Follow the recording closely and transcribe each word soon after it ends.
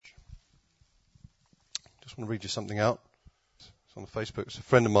just want to read you something out. It's on Facebook. It's a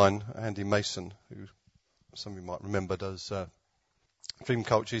friend of mine, Andy Mason, who some of you might remember does Dream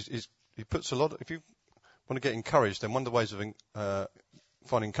Culture. He puts a lot. If you want to get encouraged, then one of the ways of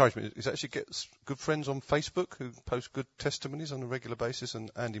finding encouragement is actually get good friends on Facebook who post good testimonies on a regular basis,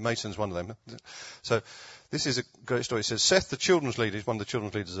 and Andy Mason's one of them. So this is a great story. It says, Seth, the children's leader, he's one of the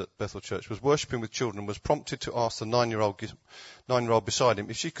children's leaders at Bethel Church, was worshipping with children and was prompted to ask the 9-year-old beside him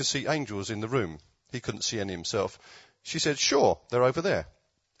if she could see angels in the room. He couldn't see any himself. She said, sure, they're over there,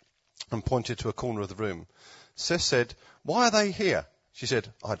 and pointed to a corner of the room. Seth said, why are they here? She said,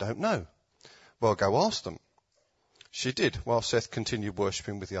 I don't know. Well, go ask them. She did, while Seth continued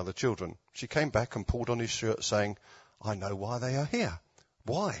worshipping with the other children. She came back and pulled on his shirt, saying, I know why they are here.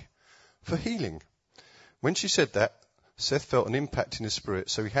 Why? For healing. When she said that, Seth felt an impact in his spirit,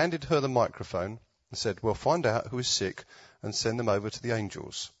 so he handed her the microphone and said, well, find out who is sick and send them over to the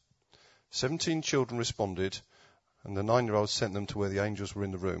angels. 17 children responded, and the 9-year-old sent them to where the angels were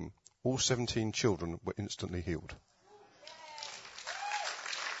in the room. All 17 children were instantly healed.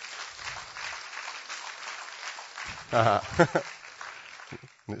 And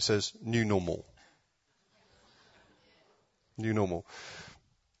it says, new normal. New normal.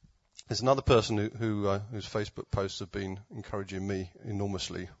 There's another person whose Facebook posts have been encouraging me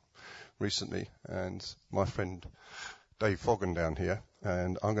enormously recently, and my friend Dave Foggen down here,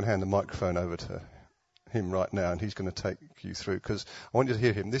 and I'm going to hand the microphone over to him right now, and he's going to take you through, because I want you to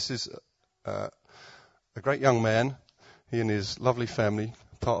hear him. This is a great young man. He and his lovely family,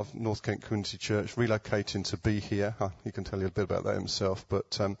 part of North Kent Community Church, relocating to be here. He can tell you a bit about that himself.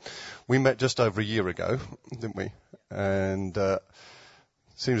 But we met just over a year ago, didn't we? And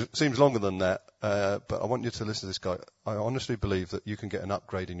seems longer than that. But I want you to listen to this guy. I honestly believe that you can get an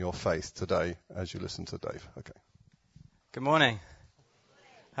upgrade in your faith today as you listen to Dave. Okay. Good morning.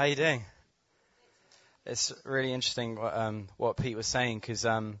 How are you doing? It's really interesting what Pete was saying, because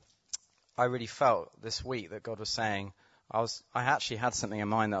I really felt this week that God was saying, I actually had something in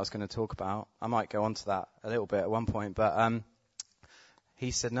mind that I was going to talk about. I might go on to that a little bit at one point, but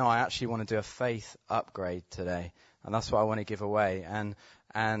he said, no, I actually want to do a faith upgrade today, and that's what I want to give away. And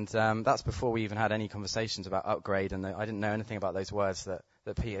that's before we even had any conversations about upgrade, and I didn't know anything about those words that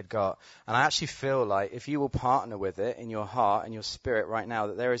Pete had got. And I actually feel like if you will partner with it in your heart and your spirit right now,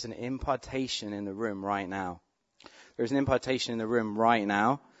 that there is an impartation in the room right now. There's an impartation in the room right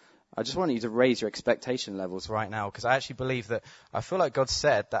now. I just want you to raise your expectation levels right now, because I actually believe that, I feel like God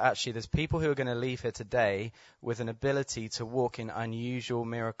said that actually there's people who are going to leave here today with an ability to walk in unusual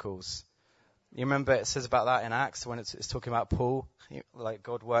miracles. You remember it says about that in Acts when it's talking about Paul, like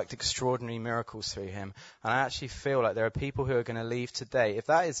God worked extraordinary miracles through him. And I actually feel like there are people who are going to leave today. If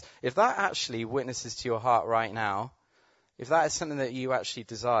that actually witnesses to your heart right now, if that is something that you actually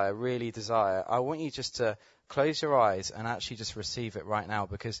desire, really desire, I want you just to close your eyes and actually just receive it right now,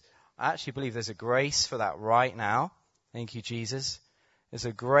 because I actually believe there's a grace for that right now. Thank you, Jesus. There's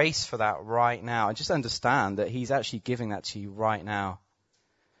a grace for that right now. And just understand that he's actually giving that to you right now.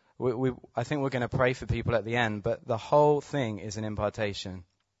 I think we're going to pray for people at the end, but the whole thing is an impartation.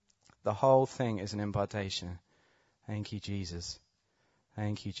 The whole thing is an impartation. Thank you, Jesus.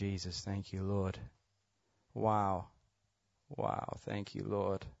 Thank you, Jesus. Thank you, Lord. Wow. Wow. Thank you,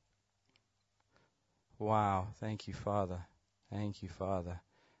 Lord. Wow. Thank you, Father. Thank you, Father.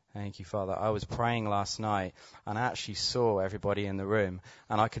 Thank you, Father. I was praying last night, and I actually saw everybody in the room,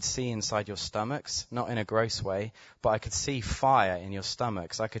 and I could see inside your stomachs, not in a gross way, but I could see fire in your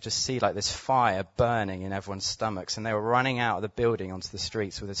stomachs. I could just see like this fire burning in everyone's stomachs, and they were running out of the building onto the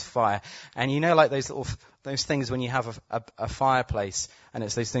streets with this fire. And you know, like those things when you have a fireplace, and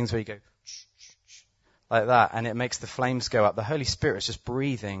it's those things where you go like that, and it makes the flames go up. The Holy Spirit is just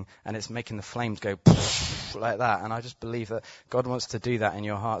breathing, and it's making the flames go like that. And I just believe that God wants to do that in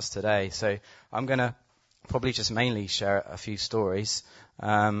your hearts today. So I'm going to probably just mainly share a few stories.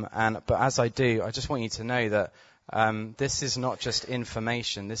 But as I do, I just want you to know that this is not just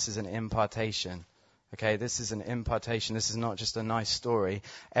information. This is an impartation. Okay, this is an impartation. This is not just a nice story.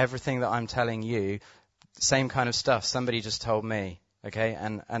 Everything that I'm telling you, same kind of stuff. Somebody just told me. Okay,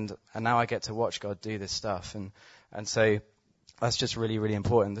 and now I get to watch God do this stuff, and so that's just really, really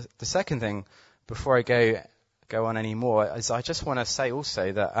important. The second thing, before I go on any more, is I just want to say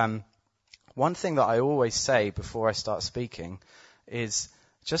also that one thing that I always say before I start speaking is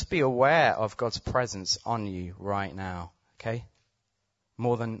just be aware of God's presence on you right now. Okay,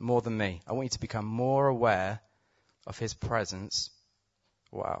 more than me. I want you to become more aware of His presence.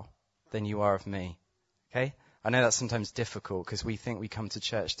 Wow, than you are of me. Okay. I know that's sometimes difficult because we think we come to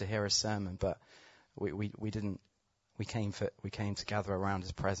church to hear a sermon, but we didn't. We came to gather around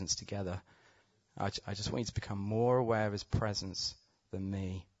His presence together. I just want you to become more aware of his presence than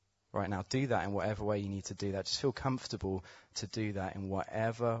me right now. Do that in whatever way you need to do that. Just feel comfortable to do that in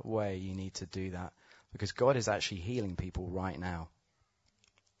whatever way you need to do that, because God is actually healing people right now.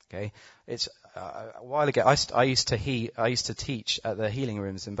 Okay, it's a while ago. I used to teach at the healing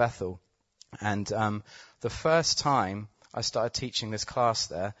rooms in Bethel, and the first time I started teaching this class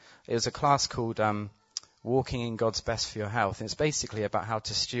there, it was a class called Walking in God's Best for Your Health. And it's basically about how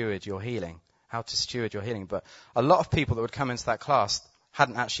to steward your healing. But a lot of people that would come into that class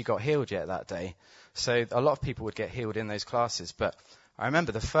hadn't actually got healed yet that day. So a lot of people would get healed in those classes. But I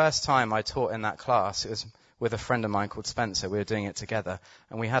remember the first time I taught in that class, it was with a friend of mine called Spencer. We were doing it together.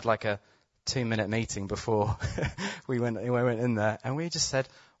 And we had like a 2-minute meeting before we went in there. And we just said,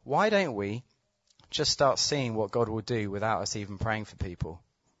 why don't we just start seeing what God will do without us even praying for people?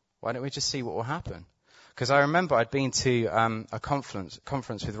 Why don't we just see what will happen? Because I remember I'd been to a conference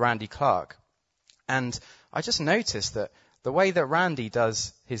with Randy Clark. And I just noticed that the way that Randy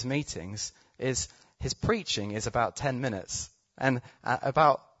does his meetings is his preaching is about 10 minutes. And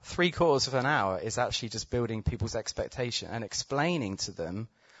about 3/4 of an hour is actually just building people's expectation and explaining to them,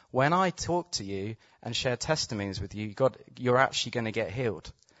 when I talk to you and share testimonies with you, God, you're actually going to get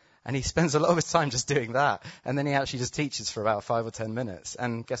healed. And he spends a lot of his time just doing that. And then he actually just teaches for about 5 or 10 minutes.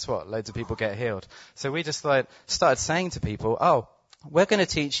 And guess what? Loads of people get healed. So we just started saying to people, oh, we're going to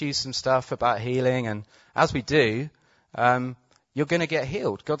teach you some stuff about healing. And as we do, you're going to get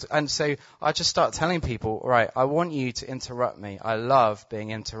healed. And so I just start telling people, all right, I want you to interrupt me. I love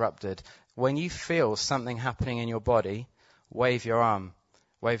being interrupted. When you feel something happening in your body, wave your arm.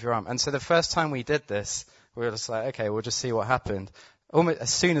 Wave your arm. And so the first time we did this, we were just like, okay, we'll just see what happened. Almost as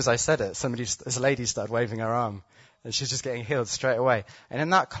soon as I said it, this lady started waving her arm. And she's just getting healed straight away. And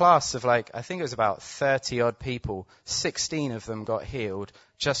in that class of I think it was about 30 odd people, 16 of them got healed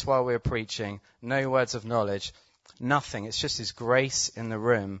just while we were preaching. No words of knowledge. Nothing. It's just his grace in the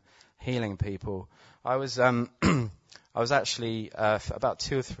room healing people. I was actually, about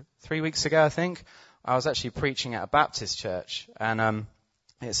 2 or 3 weeks ago, I think, I was actually preaching at a Baptist church. And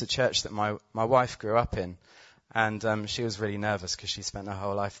it's a church that my wife grew up in. And she was really nervous because she spent her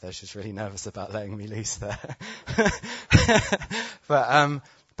whole life there. She was really nervous about letting me loose there.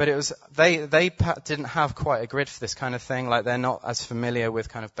 But it was they didn't have quite a grid for this kind of thing. Like, they're not as familiar with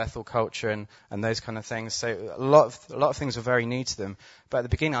kind of Bethel culture and those kind of things. So a lot of things were very new to them. But at the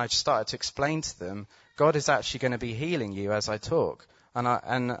beginning, I just started to explain to them, God is actually going to be healing you as I talk. And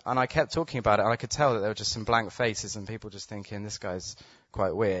I kept talking about it, and I could tell that there were just some blank faces and people just thinking, this guy's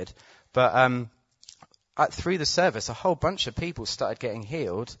quite weird. But through the service, a whole bunch of people started getting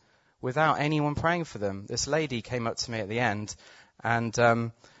healed without anyone praying for them. This lady came up to me at the end,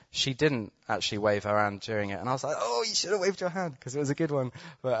 and she didn't actually wave her hand during it. And I was like, oh, you should have waved your hand, because it was a good one.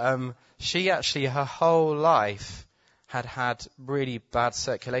 But she actually, her whole life, had really bad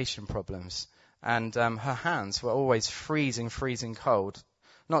circulation problems. And her hands were always freezing cold.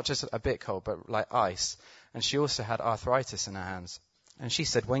 Not just a bit cold, but like ice. And she also had arthritis in her hands. And she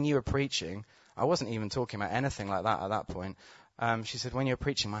said, when you were preaching, I wasn't even talking about anything like that at that point. She said, when you were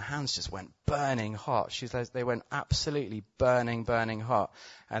preaching, my hands just went burning hot. She said they went absolutely burning hot.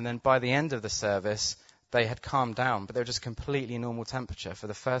 And then by the end of the service, they had calmed down, but they were just completely normal temperature for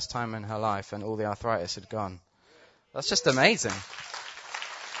the first time in her life, and all the arthritis had gone. That's just amazing.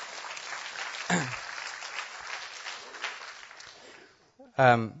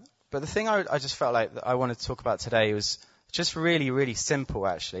 But the thing I just felt like that I wanted to talk about today was just really simple,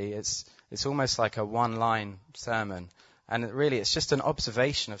 actually. It's almost like a one-line sermon. And it's just an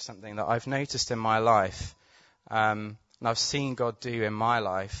observation of something that I've noticed in my life, and I've seen God do in my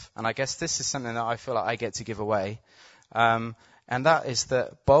life. And I guess this is something that I feel like I get to give away. And that is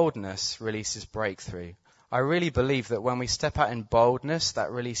that boldness releases breakthrough. I really believe that when we step out in boldness,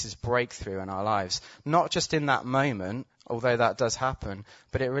 that releases breakthrough in our lives. Not just in that moment, although that does happen,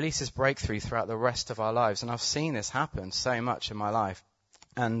 but it releases breakthrough throughout the rest of our lives. And I've seen this happen so much in my life.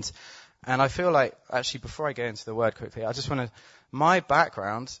 And I feel like, actually, before I go into the word quickly, I just want to, my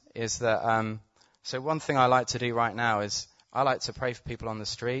background is that, so one thing I like to do right now is I like to pray for people on the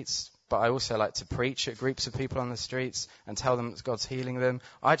streets, but I also like to preach at groups of people on the streets and tell them that God's healing them.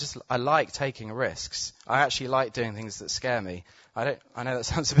 I like taking risks. I actually like doing things that scare me. I know that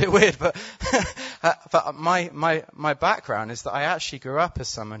sounds a bit weird, but but my background is that I actually grew up as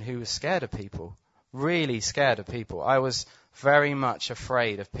someone who was scared of people, really scared of people. I was very much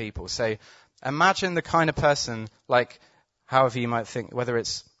afraid of people. So imagine the kind of person, like, however you might think, whether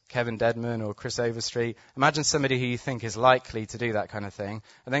it's Kevin Dedman or Chris Overstreet, imagine somebody who you think is likely to do that kind of thing,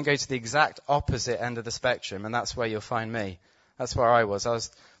 and then go to the exact opposite end of the spectrum, and that's where you'll find me. That's where I was.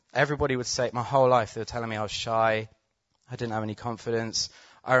 everybody would say, my whole life, they were telling me I was shy, I didn't have any confidence.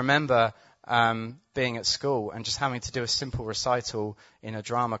 I remember being at school and just having to do a simple recital in a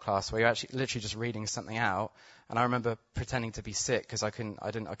drama class where you're actually literally just reading something out. And I remember pretending to be sick because I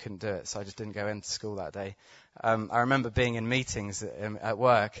couldn't do it, so I just didn't go into school that day. I remember being in meetings at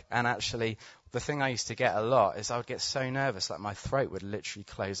work, and actually the thing I used to get a lot is I would get so nervous, like my throat would literally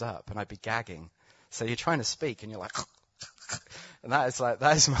close up and I'd be gagging. So you're trying to speak and you're like, and that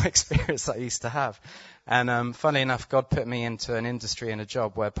is my experience that I used to have. And funnily enough, God put me into an industry and a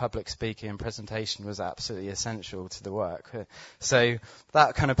job where public speaking and presentation was absolutely essential to the work. So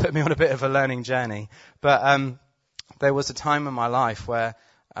that kind of put me on a bit of a learning journey. But there was a time in my life where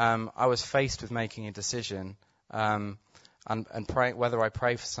I was faced with making a decision and pray, whether I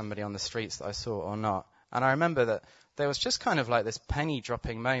pray for somebody on the streets that I saw or not. And I remember that there was just kind of like this penny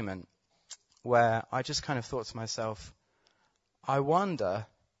dropping moment where I just kind of thought to myself, I wonder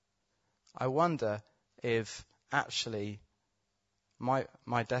if actually my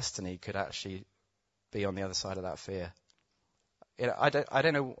destiny could actually be on the other side of that fear. I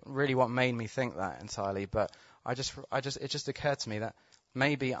don't know really what made me think that entirely, but it just occurred to me that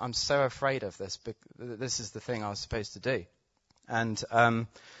maybe I'm so afraid of this, but this is the thing I was supposed to do. And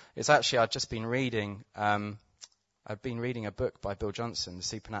it's actually, I've been reading a book by Bill Johnson, The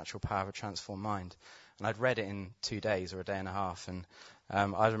Supernatural Power of a Transformed Mind. And I'd read it in 2 days or a day and a half. And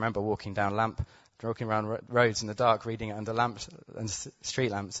I remember walking around roads in the dark, reading it under lamps and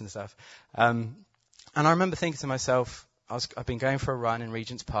street lamps and stuff. And I remember thinking to myself, I've been going for a run in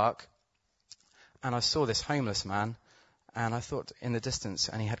Regent's Park, and I saw this homeless man, and I thought in the distance,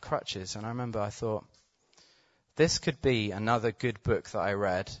 and he had crutches. And I remember I thought, this could be another good book that I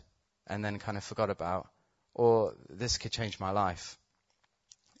read and then kind of forgot about, or this could change my life.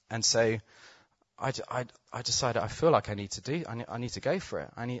 And so I decided I feel like I need to go for it.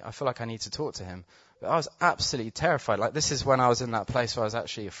 I feel like I need to talk to him. But I was absolutely terrified. Like, this is when I was in that place where I was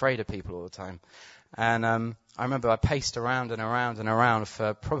actually afraid of people all the time. And I remember I paced around and around and around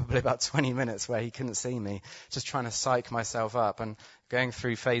for probably about 20 minutes where he couldn't see me, just trying to psych myself up and going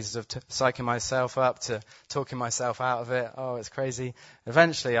through phases of psyching myself up to talking myself out of it. Oh, it's crazy.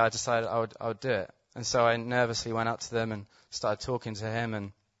 Eventually I decided I would do it. And so I nervously went up to them and started talking to him,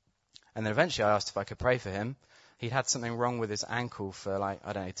 and then eventually I asked if I could pray for him. He'd had something wrong with his ankle for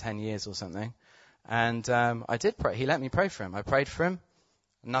 10 years or something. And I did pray. He let me pray for him. I prayed for him.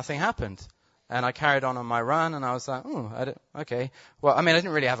 Nothing happened. And I carried on my run, and I was like, okay. Well, I mean, I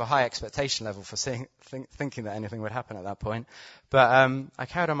didn't really have a high expectation level for thinking that anything would happen at that point. But I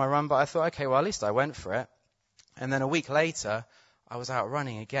carried on my run, but I thought, okay, well, at least I went for it. And then a week later, I was out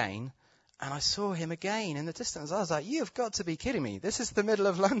running again, and I saw him again in the distance. I was like, you've got to be kidding me. This is the middle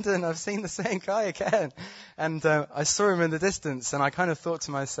of London. I've seen the same guy again. And I saw him in the distance, and I kind of thought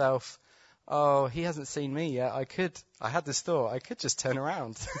to myself, oh, he hasn't seen me yet. I had this thought, I could just turn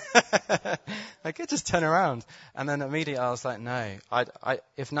around. I could just turn around. And then immediately I was like, no,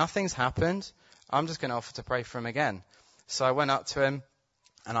 if nothing's happened, I'm just going to offer to pray for him again. So I went up to him,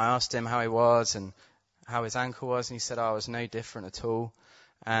 and I asked him how he was and how his ankle was, and he said, oh, it was no different at all.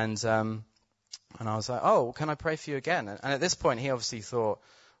 And I was like, oh, can I pray for you again? And at this point, he obviously thought,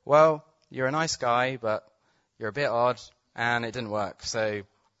 well, you're a nice guy, but you're a bit odd, and it didn't work. So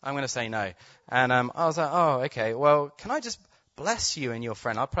I'm going to say no. And I was like, oh, okay, well, can I just bless you and your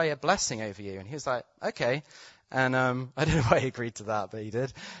friend? I'll pray a blessing over you. And he was like, okay. And I don't know why he agreed to that, but he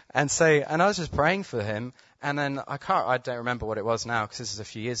did. And I was just praying for him. And then I don't remember what it was now because this is a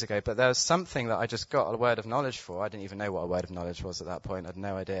few years ago, but there was something that I just got a word of knowledge for. I didn't even know what a word of knowledge was at that point. I had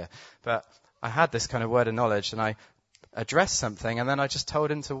no idea. But I had this kind of word of knowledge, and I addressed something, and then I just told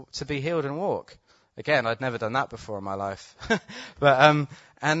him to be healed and walk. Again, I'd never done that before in my life. But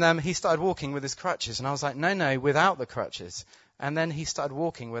he started walking with his crutches, and I was like, no, without the crutches. And then he started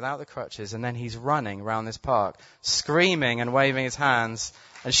walking without the crutches, and then he's running around this park, screaming and waving his hands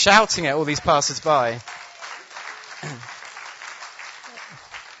and shouting at all these passers-by.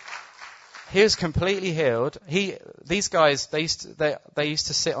 He was completely healed. These guys, they used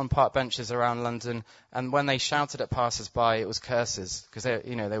to sit on park benches around London, and when they shouted at passers-by, it was curses because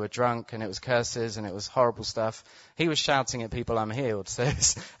they were drunk, and it was curses, and it was horrible stuff. He was shouting at people, "I'm healed." So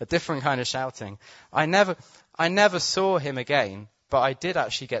it's a different kind of shouting. I never saw him again, but I did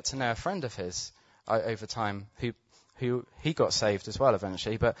actually get to know a friend of his over time who he got saved as well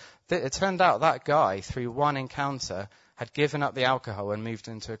eventually. But it turned out that guy, through one encounter, had given up the alcohol and moved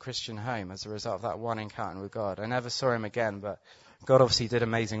into a Christian home as a result of that one encounter with God. I never saw him again, but God obviously did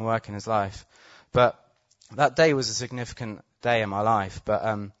amazing work in his life. But that day was a significant day in my life. But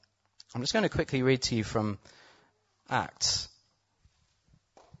I'm just going to quickly read to you from Acts.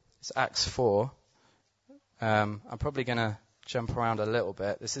 It's Acts 4. I'm probably going to jump around a little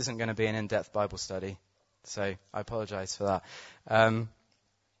bit. This isn't going to be an in-depth Bible study, so I apologize for that.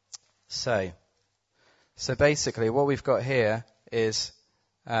 So basically what we've got here is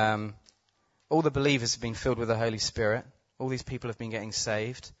all the believers have been filled with the Holy Spirit. All these people have been getting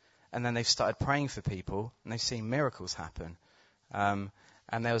saved. And then they've started praying for people, and they've seen miracles happen. And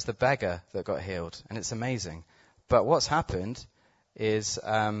there was the beggar that got healed, and it's amazing. But what's happened is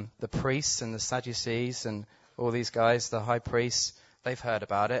the priests and the Sadducees and all these guys, the high priests, they've heard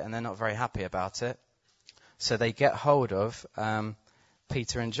about it, and they're not very happy about it. So they get hold of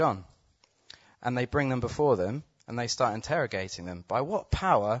Peter and John, and they bring them before them, and they start interrogating them. By what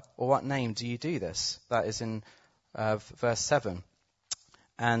power or what name do you do this? That is in verse 7.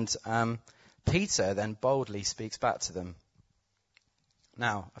 And Peter then boldly speaks back to them.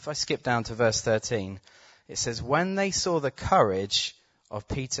 Now, if I skip down to verse 13, it says, when they saw the courage of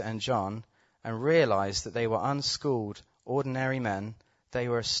Peter and John and realized that they were unschooled, ordinary men, they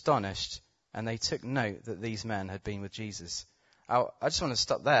were astonished, and they took note that these men had been with Jesus. I just want to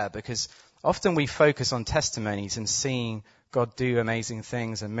stop there, because often we focus on testimonies and seeing God do amazing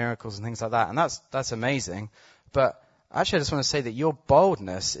things and miracles and things like that, and that's amazing. But actually, I just want to say that your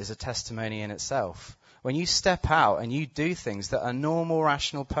boldness is a testimony in itself. When you step out and you do things that a normal,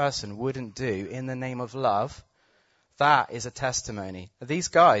 rational person wouldn't do in the name of love, that is a testimony. These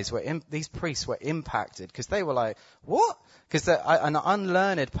guys these priests were impacted because they were like, what? Because an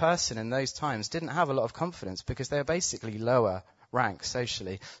unlearned person in those times didn't have a lot of confidence because they were basically lower rank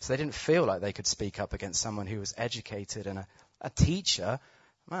socially. So they didn't feel like they could speak up against someone who was educated and a teacher.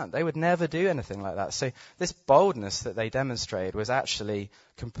 Man, they would never do anything like that. So this boldness that they demonstrated was actually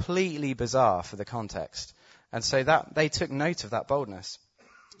completely bizarre for the context. And so that they took note of that boldness.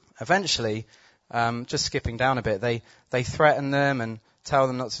 Eventually, just skipping down a bit, they threaten them and tell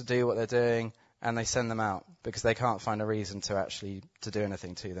them not to do what they're doing, and they send them out because they can't find a reason to do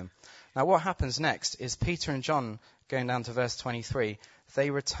anything to them. Now what happens next is Peter and John, going down to verse 23, they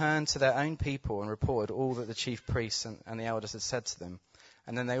returned to their own people and reported all that the chief priests and the elders had said to them.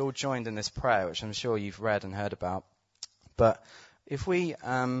 And then they all joined in this prayer, which I'm sure you've read and heard about. But if we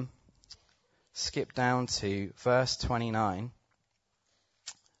skip down to verse 29,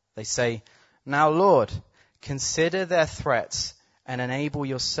 they say, now, Lord, consider their threats and enable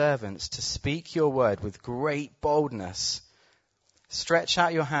your servants to speak your word with great boldness. Stretch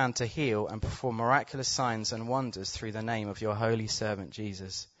out your hand to heal and perform miraculous signs and wonders through the name of your holy servant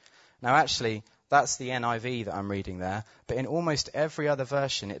Jesus. Now, actually, that's the NIV that I'm reading there, but in almost every other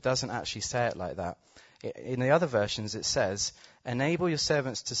version, it doesn't actually say it like that. In the other versions, it says, enable your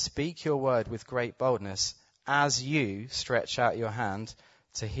servants to speak your word with great boldness as you stretch out your hand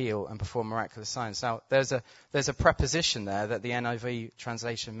to heal and perform miraculous signs. Now, there's a preposition there that the NIV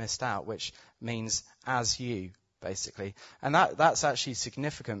translation missed out, which means as you, basically. And that's actually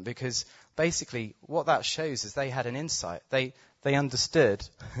significant because basically what that shows is they had an insight. They understood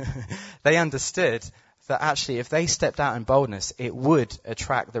they understood that actually if they stepped out in boldness, it would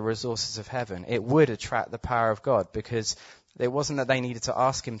attract the resources of heaven. It would attract the power of God, because it wasn't that they needed to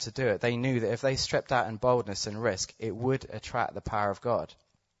ask him to do it. They knew that if they stepped out in boldness and risk, it would attract the power of God.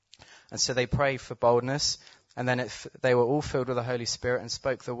 And so they prayed for boldness, and then they were all filled with the Holy Spirit and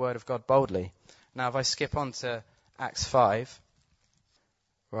spoke the word of God boldly. Now if I skip on to Acts 5,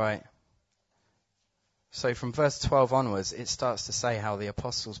 right. So from verse 12 onwards, it starts to say how the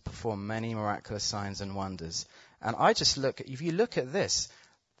apostles perform many miraculous signs and wonders. And if you look at this,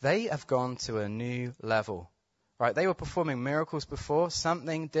 they have gone to a new level, right? They were performing miracles before.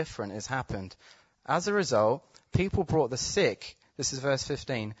 Something different has happened. As a result, people brought the sick, this is verse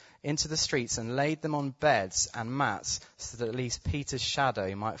 15, into the streets and laid them on beds and mats so that at least Peter's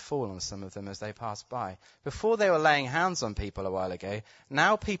shadow might fall on some of them as they passed by. Before they were laying hands on people a while ago,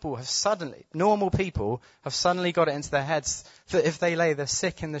 now normal people have suddenly got it into their heads that if they lay the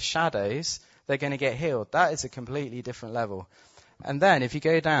sick in the shadows, they're going to get healed. That is a completely different level. And then if you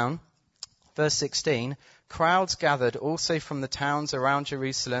go down, verse 16, crowds gathered also from the towns around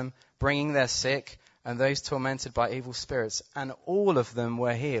Jerusalem, bringing their sick and those tormented by evil spirits, and all of them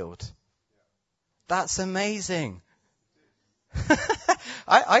were healed. That's amazing.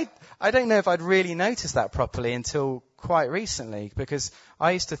 I don't know if I'd really noticed that properly until quite recently, because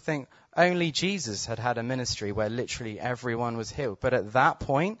I used to think only Jesus had a ministry where literally everyone was healed. But at that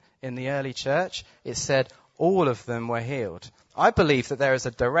point in the early church, it said all of them were healed. I believe that there is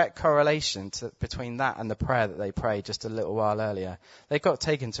a direct correlation between that and the prayer that they prayed just a little while earlier. They got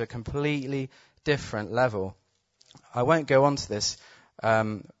taken to a completely different level. I won't go on to this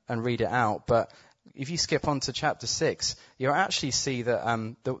and read it out, but if you skip on to chapter 6, you'll actually see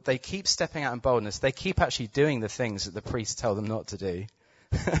that they keep stepping out in boldness. They keep actually doing the things that the priests tell them not to do.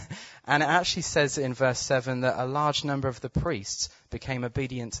 And it actually says in verse 7 that a large number of the priests became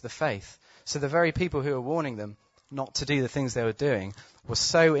obedient to the faith. So the very people who were warning them not to do the things they were doing were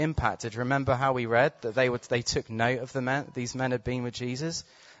so impacted. Remember how we read that they took note of the men, these men had been with Jesus?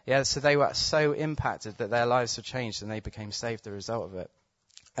 Yeah, so they were so impacted that their lives were changed and they became saved as a result of it.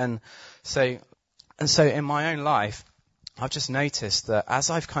 And so in my own life, I've just noticed that as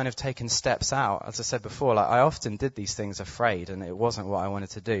I've kind of taken steps out, as I said before, like I often did these things afraid and it wasn't what I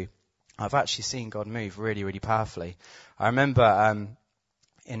wanted to do. I've actually seen God move really, really powerfully. I remember I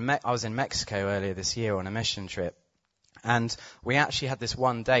was in Mexico earlier this year on a mission trip, and we actually had this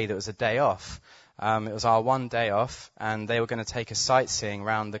one day that was a day off. It was our one day off, and they were going to take us sightseeing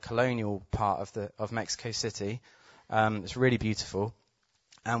around the colonial part of Mexico City. It's really beautiful.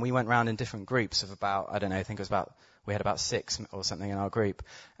 And we went round in different groups of about, I don't know, I think it was we had about 6 or something in our group.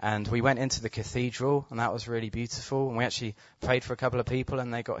 And we went into the cathedral, and that was really beautiful. And we actually prayed for a couple of people,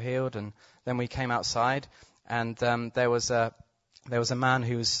 and they got healed. And then we came outside, and there was a man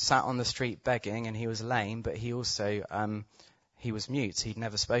who was sat on the street begging, and he was lame, but he also he was mute. He'd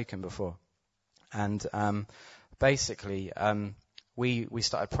never spoken before. And basically, we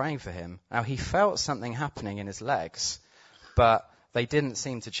started praying for him. Now, he felt something happening in his legs, but they didn't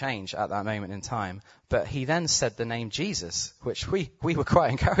seem to change at that moment in time. But he then said the name Jesus, which we were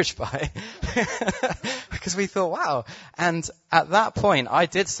quite encouraged by because we thought, wow. And at that point, I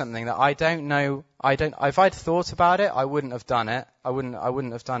did something that I don't know. If I'd thought about it, I wouldn't have done it. I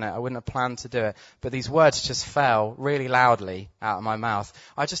wouldn't have done it. I wouldn't have planned to do it. But these words just fell really loudly out of my mouth.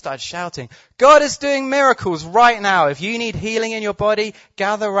 I just started shouting, God is doing miracles right now. If you need healing in your body,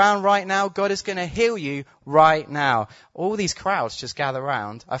 gather around right now. God is going to heal you right now. All these crowds just gather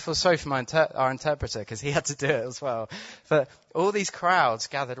around. I feel sorry for our interpreter because he had to do it as well. But all these crowds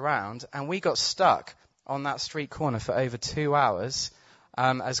gathered around, and we got stuck on that street corner for over 2 hours.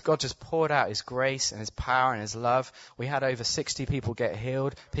 As God just poured out His grace and His power and His love. We had over 60 people get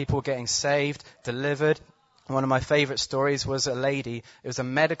healed, people getting saved, delivered. One of my favorite stories was a lady, it was a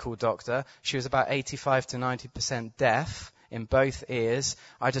medical doctor. She was about 85 to 90% deaf in both ears.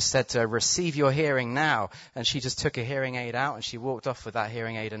 I just said to her, receive your hearing now. And she just took a hearing aid out and she walked off with that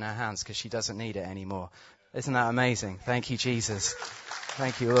hearing aid in her hands because she doesn't need it anymore. Isn't that amazing? Thank you, Jesus.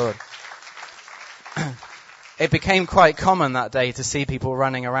 Thank you, Lord. It became quite common that day to see people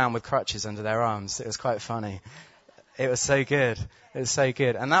running around with crutches under their arms. It was quite funny. It was so good. It was so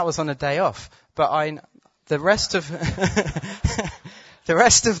good. And that was on a day off. But the rest of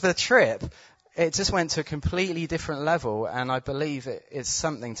the trip, it just went to a completely different level. And I believe it's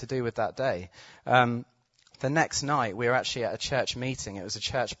something to do with that day. The next night, we were actually at a church meeting. It was a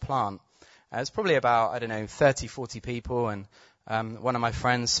church plant. It was probably about, 30, 40 people. And one of my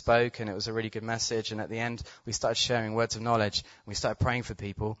friends spoke, and it was a really good message. And at the end, we started sharing words of knowledge. We started praying for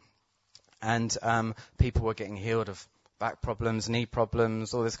people, and people were getting healed of back problems, knee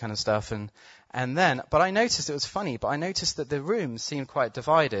problems, all this kind of stuff. But I noticed it was funny. But I noticed that the room seemed quite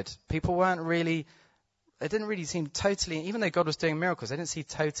divided. People they didn't really seem totally, even though God was doing miracles, they didn't seem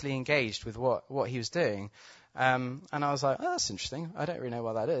totally engaged with what He was doing. And I was like, oh, that's interesting. I don't really know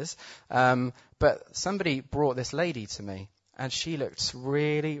what that is. But somebody brought this lady to me. And she looked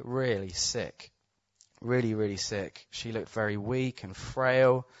really, really sick. Really, really sick. She looked very weak and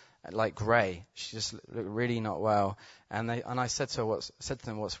frail, like grey. She just looked really not well. And I said to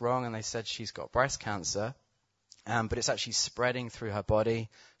them, what's wrong? And they said she's got breast cancer, but it's actually spreading through her body.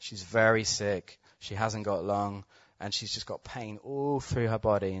 She's very sick. She hasn't got long, and she's just got pain all through her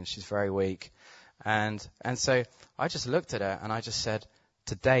body, and she's very weak. And so I just looked at her, and I just said,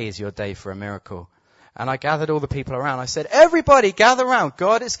 today is your day for a miracle. And I gathered all the people around. I said, everybody gather around.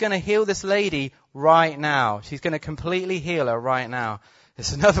 God is going to heal this lady right now. She's going to completely heal her right now.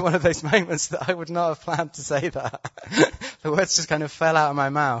 It's another one of those moments that I would not have planned to say that. The words just kind of fell out of my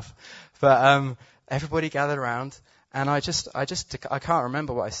mouth. But everybody gathered around, and I can't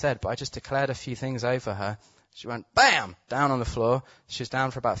remember what I said, but I just declared a few things over her. She went, bam, down on the floor. She was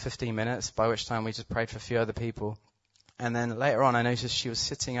down for about 15 minutes, by which time we just prayed for a few other people. And then later on, I noticed she was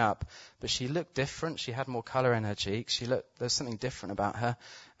sitting up, but she looked different. She had more colour in her cheeks. There's something different about her.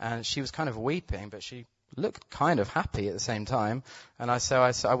 And she was kind of weeping, but she looked kind of happy at the same time. And I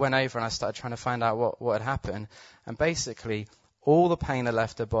went over and I started trying to find out what had happened. And basically, all the pain had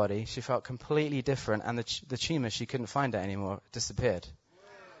left her body. She felt completely different. And the tumour, she couldn't find it anymore. It disappeared.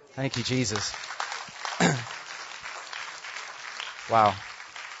 Thank you, Jesus. Wow.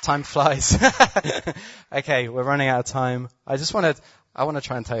 Time flies. Okay, we're running out of time. I just want to I want to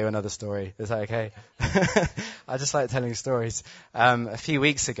try and tell you another story. Is that okay? I just like telling stories. A few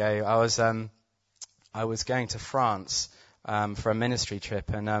weeks ago, I was going to France for a ministry trip,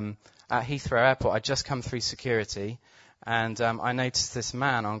 and at Heathrow Airport, I'd just come through security, and I noticed this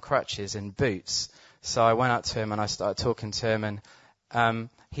man on crutches in boots. So I went up to him and I started talking to him, and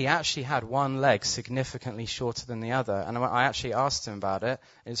he actually had one leg significantly shorter than the other. And I actually asked him about it.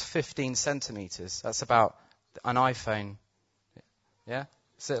 It was 15 centimeters. That's about an iPhone. Yeah?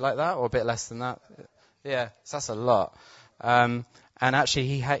 Is it like that, or a bit less than that? Yeah, so that's a lot. And actually,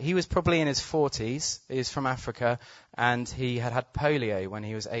 he was probably in his 40s. He was from Africa, and he had polio when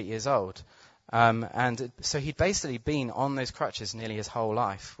he was 8 years old. So he'd basically been on those crutches nearly his whole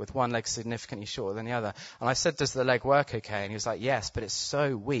life, with one leg significantly shorter than the other. And I said, does the leg work okay? And he was like, yes, but it's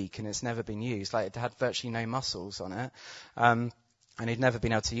so weak and it's never been used. Like, it had virtually no muscles on it. And he'd never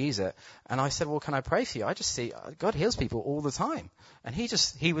been able to use it. And I said, well, can I pray for you? I just see God heals people all the time. And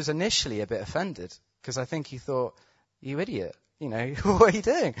he was initially a bit offended, because I think he thought, you idiot, what are you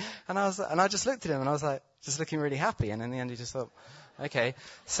doing? And I just looked at him and I was like, just looking really happy. And in the end, he just thought, okay.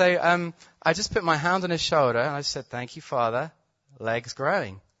 So I just put my hand on his shoulder and I said, thank you, Father. Legs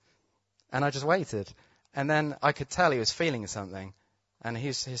growing. And I just waited. And then I could tell he was feeling something. And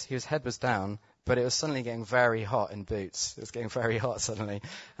his head was down, but it was suddenly getting very hot in boots. It was getting very hot suddenly.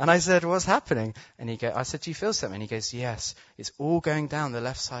 And I said, what's happening? And I said, do you feel something? And he goes, yes, it's all going down the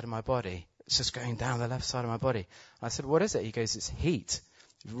left side of my body. It's just going down the left side of my body. And I said, what is it? He goes, it's heat.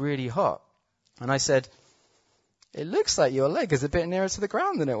 It's really hot. And I said, it looks like your leg is a bit nearer to the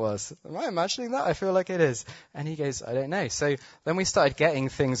ground than it was. Am I imagining that? I feel like it is. And he goes, I don't know. So then we started getting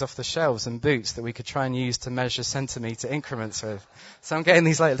things off the shelves and boots that we could try and use to measure centimetre increments with. So I'm getting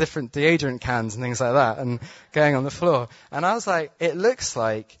these like different deodorant cans and things like that and going on the floor. And I was like, it looks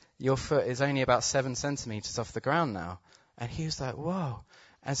like your foot is only about 7 centimetres off the ground now. And he was like, whoa.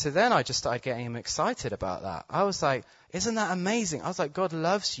 And so then I just started getting him excited about that. I was like, isn't that amazing? I was like, God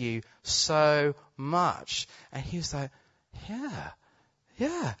loves you so much. And he was like, yeah.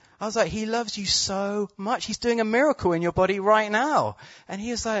 I was like, he loves you so much. He's doing a miracle in your body right now. And he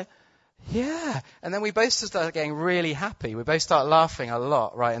was like, yeah. And then we both started getting really happy. We both started laughing a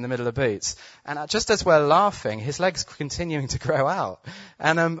lot right in the middle of boots. And just as we're laughing, his legs continuing to grow out.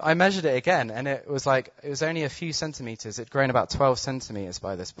 And I measured it again, and it was only a few centimeters. It'd grown about 12 centimeters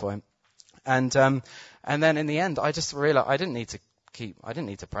by this point. And then in the end, I just realized I didn't need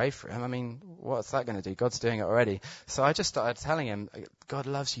to pray for him. I mean, what's that going to do? God's doing it already. So I just started telling him, God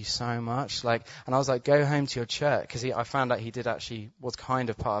loves you so much. And I was like, go home to your church. Because I found out he was kind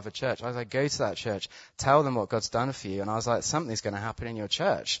of part of a church. I was like, go to that church. Tell them what God's done for you. And I was like, something's going to happen in your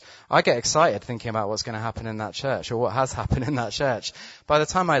church. I get excited thinking about what's going to happen in that church, or what has happened in that church. By the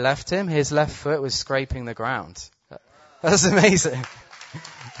time I left him, his left foot was scraping the ground. That's amazing.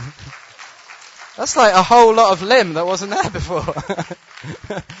 That's like a whole lot of limb that wasn't there before.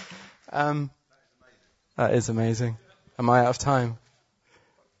 That is amazing. Am I out of time?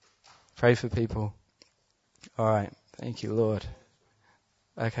 Pray for people. All right. Thank you, Lord.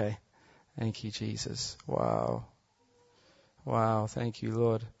 Okay. Thank you, Jesus. Wow. Thank you,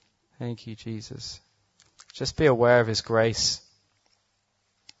 Lord. Thank you, Jesus. Just be aware of His grace.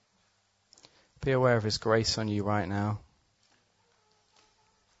 Be aware of His grace on you right now.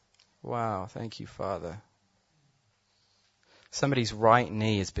 Wow, thank you, Father. Somebody's right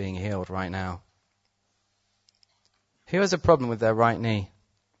knee is being healed right now. Who has a problem with their right knee?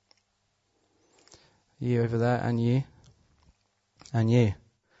 You over there, and you. And you.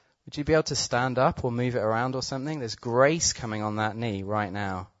 Would you be able to stand up or move it around or something? There's grace coming on that knee right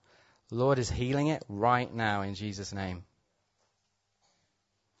now. The Lord is healing it right now in Jesus' name.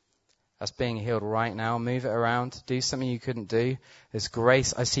 That's being healed right now. Move it around. Do something you couldn't do. There's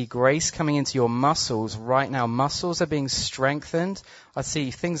grace. I see grace coming into your muscles right now. Muscles are being strengthened. I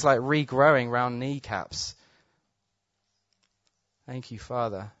see things like regrowing around kneecaps. Thank you,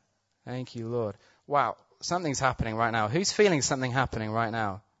 Father. Thank you, Lord. Wow, something's happening right now. Who's feeling something happening right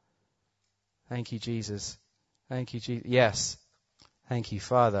now? Thank you, Jesus. Thank you, Jesus. Yes. Thank you,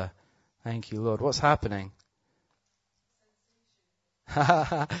 Father. Thank you, Lord. What's happening?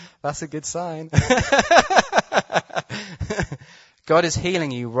 That's a good sign. God is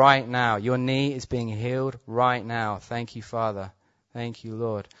healing you right now. Your knee is being healed right now. Thank you, Father. Thank you,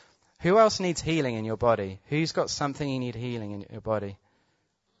 Lord. Who else needs healing in your body? Who's got something you need healing in your body?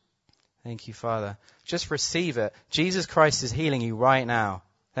 Thank you, Father. Just receive it. Jesus Christ is healing you right now.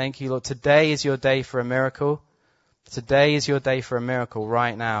 Thank you, Lord. Today is your day for a miracle. Today is your day for a miracle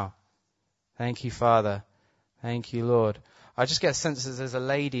right now. Thank you, Father. Thank you, Lord. I just get a sense that there's a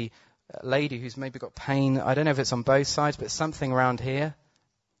lady lady who's maybe got pain. I don't know if it's on both sides, but something around here.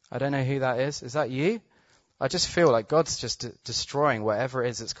 I don't know who that is. Is that you? I just feel like God's just destroying whatever it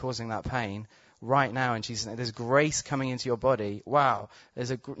is that's causing that pain right now in Jesus' name. There's grace coming into your body. Wow.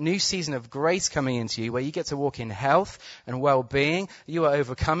 There's a new season of grace coming into you where you get to walk in health and well-being. You are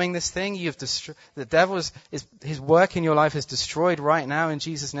overcoming this thing. The devil his work in your life is destroyed right now in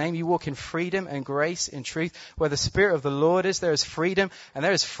Jesus' name. You walk in freedom and grace and truth. Where the Spirit of the Lord is, there is freedom, and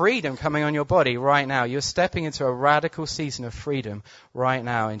there is freedom coming on your body right now. You're stepping into a radical season of freedom right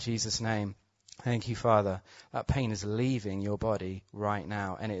now in Jesus' name. Thank you, Father. That pain is leaving your body right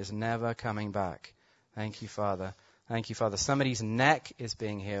now, and it is never coming back. Thank you, Father. Thank you, Father. Somebody's neck is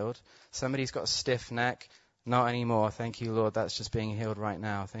being healed. Somebody's got a stiff neck. Not anymore. Thank you, Lord. That's just being healed right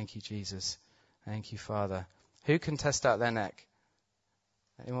now. Thank you, Jesus. Thank you, Father. Who can test out their neck?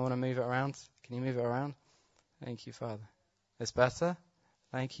 Anyone want to move it around? Can you move it around? Thank you, Father. It's better?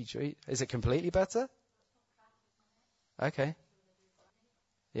 Thank you, Jesus. Is it completely better? Okay.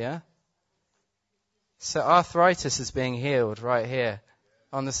 Yeah? So arthritis is being healed right here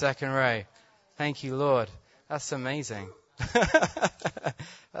on the second row. Thank you, Lord. That's amazing.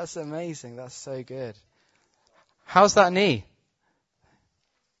 That's amazing. That's so good. How's that knee?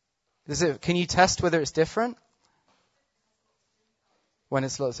 Can you test whether it's different? When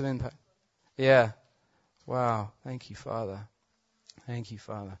it's lots of impact. Yeah. Wow. Thank you, Father. Thank you,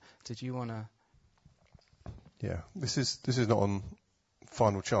 Father. Did you want to? Yeah. This is not on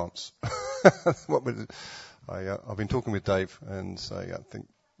final chance. I've been talking with Dave, and I think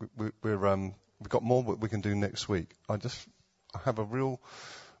we've got more what we can do next week. I have a real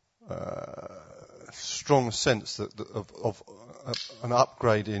strong sense of an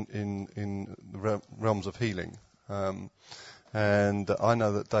upgrade in the realms of healing, and I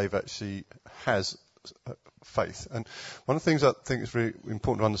know that Dave actually has faith. And one of the things I think is really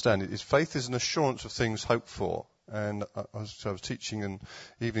important to understand is faith is an assurance of things hoped for. And I was teaching in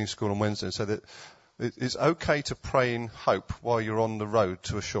evening school on Wednesday, and said that it's okay to pray in hope while you're on the road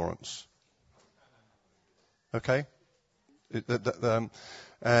to assurance. Okay? But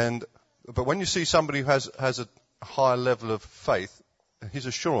when you see somebody who has a higher level of faith, his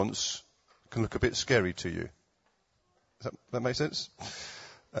assurance can look a bit scary to you. Does that make sense?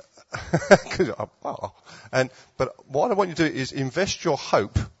 But what I want you to do is invest your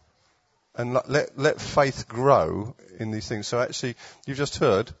hope and let faith grow in these things. So actually, you've just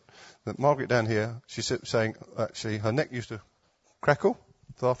heard that Margaret down here, she's saying actually her neck used to crackle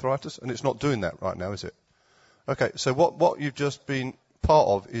with arthritis, and it's not doing that right now, is it? Okay, so what you've just been part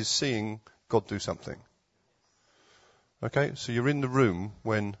of is seeing God do something. Okay, so you're in the room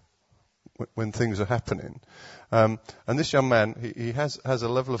when things are happening. And this young man, he has a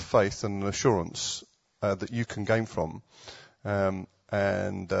level of faith and an assurance that you can gain from.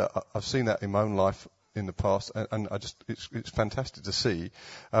 And I've seen that in my own life in the past, and it's fantastic to see.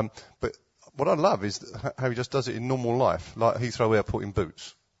 But what I love is how he just does it in normal life, like Heathrow Airport in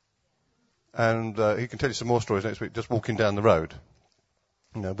boots. And he can tell you some more stories next week, just walking down the road,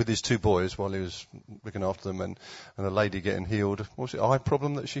 with his two boys while he was looking after them, and a lady getting healed. What was it, eye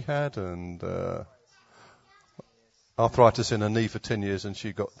problem that she had, and arthritis in her knee for 10 years, and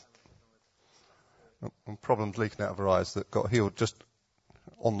she got problems leaking out of her eyes that got healed just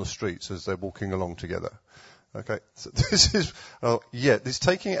on the streets as they're walking along together. Okay, so this is it's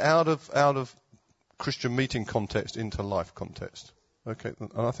taking it out of Christian meeting context into life context. Okay,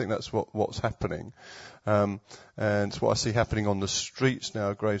 and I think that's what's happening, and it's what I see happening on the streets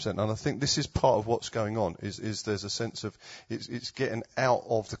now at Gravesend. And I think this is part of what's going on. Is there's a sense of it's getting out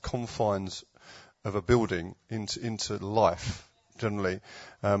of the confines of a building into life. Generally,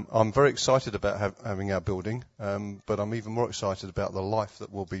 I'm very excited about having our building, but I'm even more excited about the life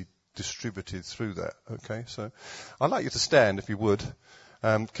that will be distributed through that. Okay, so I'd like you to stand if you would.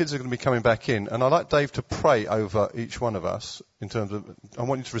 Kids are going to be coming back in, and I'd like Dave to pray over each one of us in terms of, I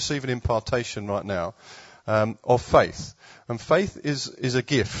want you to receive an impartation right now of faith. And faith is a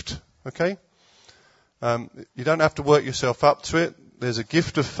gift, okay? You don't have to work yourself up to it. There's a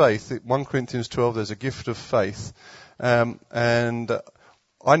gift of faith. 1 Corinthians 12, there's a gift of faith. And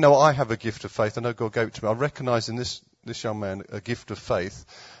I know I have a gift of faith. I know God gave it to me. I recognise in this young man a gift of faith.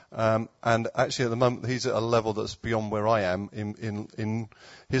 And actually at the moment he's at a level that's beyond where I am in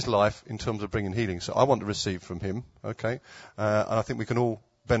his life in terms of bringing healing. So I want to receive from him, okay? And I think we can all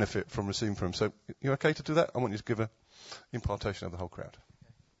benefit from receiving from him. So you okay to do that? I want you to give an impartation of the whole crowd.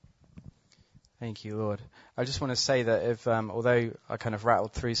 Thank you, Lord. I just want to say that if, although I kind of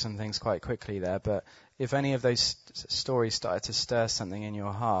rattled through some things quite quickly there, but if any of those stories started to stir something in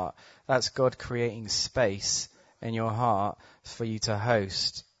your heart, that's God creating space in your heart for you to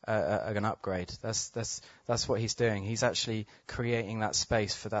host an upgrade. That's what he's doing. He's actually creating that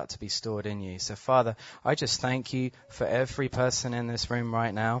space for that to be stored in you. So Father, I just thank you for every person in this room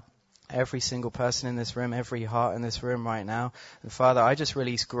right now. Every single person in this room, every heart in this room right now. And Father, I just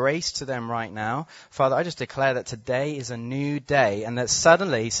release grace to them right now. Father, I just declare that today is a new day and that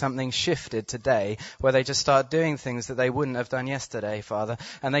suddenly something shifted today where they just start doing things that they wouldn't have done yesterday, Father.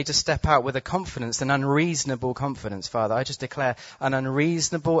 And they just step out with a confidence, an unreasonable confidence, Father. I just declare an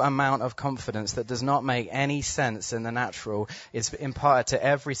unreasonable amount of confidence that does not make any sense in the natural is imparted to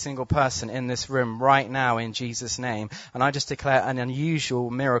every single person in this room right now in Jesus' name. And I just declare an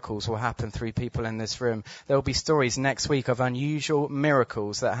unusual miracles will happen through people in this room. There will be stories next week of unusual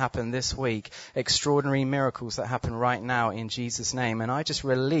miracles that happen this week, extraordinary miracles that happen right now in Jesus' name. And I just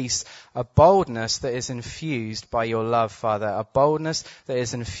release a boldness that is infused by your love, Father, a boldness that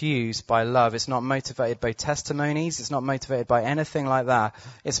is infused by love. It's not motivated by testimonies. It's not motivated by anything like that.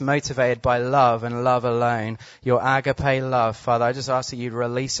 It's motivated by love and love alone, your agape love, Father. I just ask that you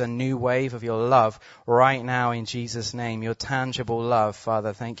release a new wave of your love right now in Jesus' name, your tangible love,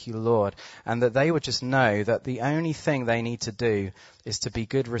 Father. Thank you, Lord. And that they would just know that the only thing they need to do is to be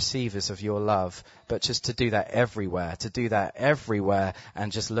good receivers of your love, but just to do that everywhere,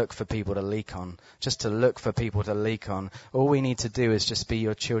 and just look for people to leak on, just to look for people to leak on. All we need to do is just be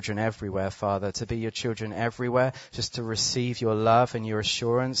your children everywhere, Father, to be your children everywhere, just to receive your love and your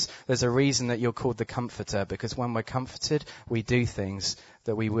assurance. There's a reason that you're called the Comforter, because when we're comforted, we do things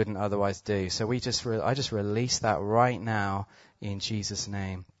that we wouldn't otherwise do. So I just release that right now in Jesus'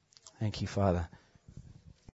 name. Thank you, Father.